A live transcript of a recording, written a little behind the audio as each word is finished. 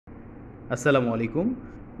আসসালামু আলাইকুম,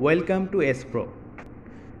 welcome to SPRO।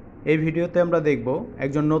 এই ভিডিওতে আমরা দেখব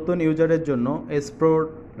একজন নতুন ইউজারের জন্য SPROর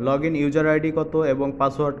লগইন ইউজার আইডি কত এবং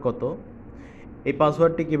পাসওয়ার্ড কত, এই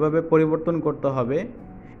পাসওয়ার্ডটি কিভাবে পরিবর্তন করতে হবে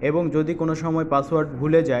এবং যদি কোনো সময় পাসওয়ার্ড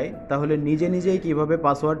ভুলে যায় তাহলে নিজে নিজেই কিভাবে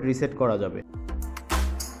পাসওয়ার্ড রিসেট করা যাবে।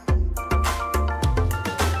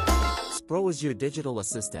 SPRO is your digital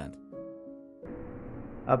assistant.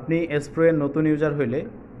 আপনি SPRO এর নতুন ইউজার হইলে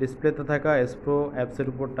ডিসপ্লেতে থাকা SPRO অ্যাপসের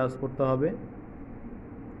উপর টাচ করতে হবে।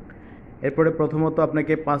 এরপরে প্রথমত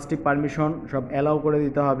আপনাকে 5টি পারমিশন সব অ্যালাউ করে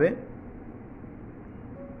দিতে হবে।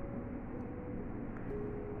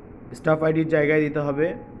 স্টাফ আইডির জায়গায় দিতে হবে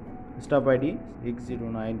স্টাফ আইডি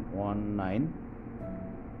 60919।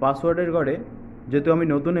 পাসওয়ার্ডের ঘরে যেহেতু আমি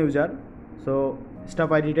নতুন ইউজার, সো স্টাফ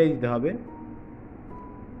আইডিটাই দিতে হবে।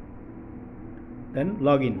 দেন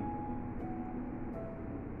লগ ইন।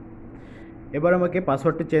 এবার আমাকে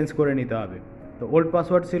পাসওয়ার্ডটি চেঞ্জ করে নিতে হবে। তো ওল্ড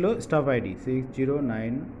পাসওয়ার্ড ছিল স্টাফ আইডি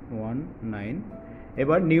 60919।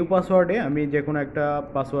 এবার নিউ পাসওয়ার্ডে আমি যে কোনো একটা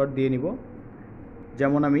পাসওয়ার্ড দিয়ে নিব।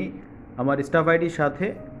 যেমন আমি আমার স্টাফ আইডির সাথে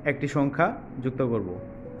একটি সংখ্যা যুক্ত করব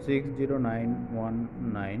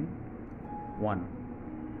 609191।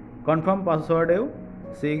 কনফার্ম পাসওয়ার্ডেও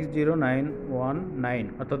 60919,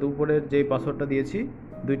 অর্থাৎ উপরের যে পাসওয়ার্ডটা দিয়েছি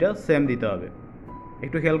দুইটা সেম দিতে হবে।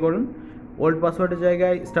 একটু খেয়াল করুন, ওল্ড পাসওয়ার্ডের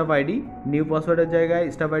জায়গায় স্টাফ আইডি, নিউ পাসওয়ার্ডের জায়গায়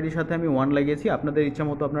স্টাফ আইডির সাথে আমি 1 লাগিয়েছি। আপনাদের ইচ্ছা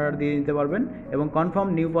মতো আপনারা দিয়ে নিতে পারবেন। এবং কনফার্ম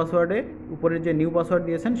নিউ পাসওয়ার্ডে উপরে যে নিউ পাসওয়ার্ড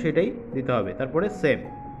দিয়েছেন সেটাই দিতে হবে, তারপরে সেভ।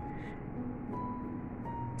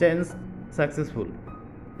 Change successful.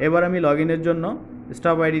 এবার আমি লগ ইনের জন্য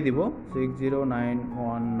স্টাফ আইডি দিব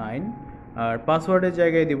 60919 আর পাসওয়ার্ডের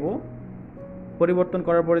জায়গায় দিব পরিবর্তন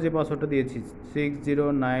করার পরে যে পাসওয়ার্ডটা দিয়েছি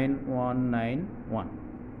 609191।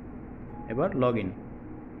 এবার লগ ইন।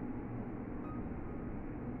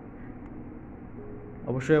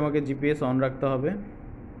 অবশ্যই আমাকে জিপিএস অন রাখতে হবে।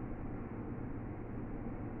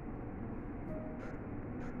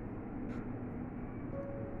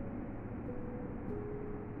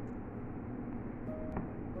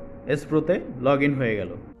 SPROতে লগ ইন হয়ে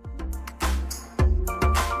গেল।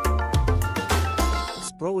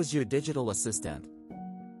 SPRO is your digital assistant.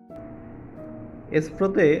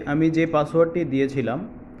 SPROতে আমি যে পাসওয়ার্ডটি দিয়েছিলাম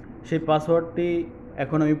সেই পাসওয়ার্ডটি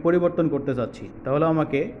এখন আমি পরিবর্তন করতে চাচ্ছি, তাহলে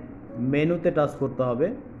আমাকে মেনুতে টাচ করতে হবে।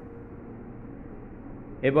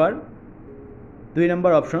 এবার 2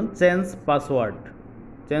 নম্বর option change password,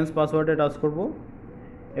 change পাসওয়ার্ডে touch করব।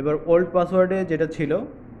 এবার ওল্ড পাসওয়ার্ডে যেটা ছিল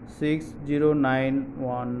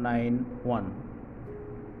 6099191,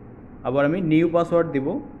 আবার আমি নিউ পাসওয়ার্ড দিব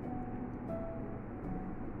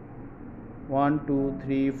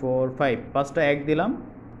 12345, 5টা 1 দিলাম।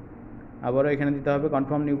 আবারও এখানে দিতে হবে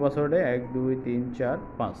কনফার্ম নিউ পাসওয়ার্ডে 1 2 3 4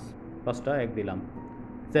 5, 5টা 1 দিলাম।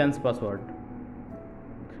 Change password.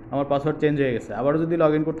 আমার পাসওয়ার্ড চেঞ্জ হয়ে গেছে। আবারও যদি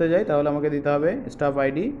লগ ইন করতে যাই তাহলে আমাকে দিতে হবে স্টাফ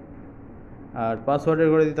আইডি আর পাসওয়ার্ডের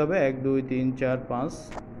ঘরে দিতে হবে 1 2 3 4 5,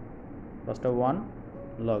 5টা 1,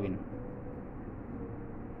 লগ ইন।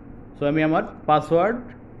 সো আমি আমার পাসওয়ার্ড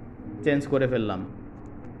চেঞ্জ করে ফেললাম।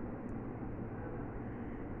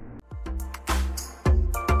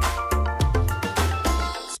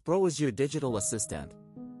 SPRO is your digital assistant.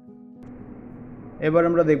 এবার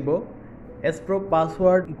আমরা দেখব SPRO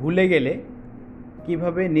পাসওয়ার্ড ভুলে গেলে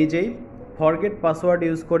কিভাবে নিজেই ফরগেট পাসওয়ার্ড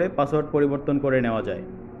ইউজ করে পাসওয়ার্ড পরিবর্তন করে নেওয়া যায়।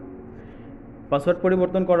 পাসওয়ার্ড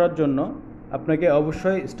পরিবর্তন করার জন্য আপনাকে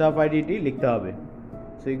অবশ্যই স্টাফ আইডিটি লিখতে হবে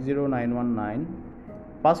 60919।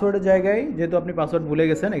 পাসওয়ার্ডের জায়গায় যেহেতু আপনি পাসওয়ার্ড ভুলে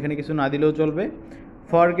গেছেন, এখানে কিছু না দিলেও চলবে।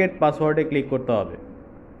 ফরগেট পাসওয়ার্ডে ক্লিক করতে হবে।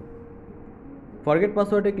 ফরগেট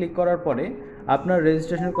পাসওয়ার্ডে ক্লিক করার পরে আপনার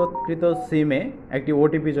রেজিস্ট্রেশনকৃত সিমে একটি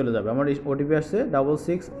ওটিপি চলে যাবে। আমার ওটিপি আসছে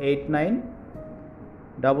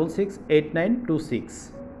 668926।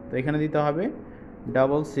 তো এখানে দিতে হবে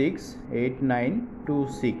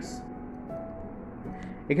 668926।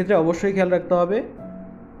 এক্ষেত্রে অবশ্যই খেয়াল রাখতে হবে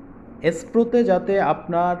SPROতে যাতে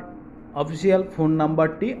আপনার অফিসিয়াল ফোন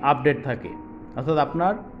নাম্বারটি আপডেট থাকে, অর্থাৎ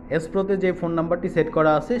আপনার SPROতে যে ফোন নাম্বারটি সেট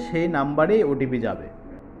করা আছে সেই নাম্বারেই ওটিপি যাবে।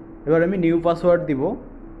 এবার আমি নিউ পাসওয়ার্ড দিব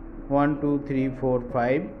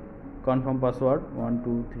 12345, কনফার্ম পাসওয়ার্ড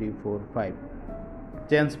 12345।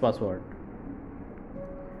 Change password.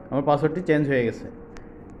 আমার পাসওয়ার্ডটি চেঞ্জ হয়ে গেছে।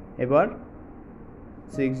 এবার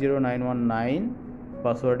 60919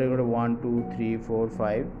 পাসওয়ার্ডের করে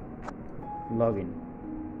 12345, লগ ইন।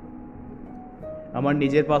 আমার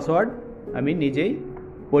নিজের পাসওয়ার্ড আমি নিজেই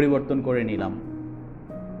পরিবর্তন করে নিলাম।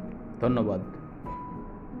 ধন্যবাদ।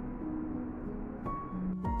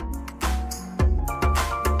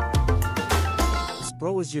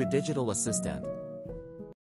 SPRO is your digital assistant.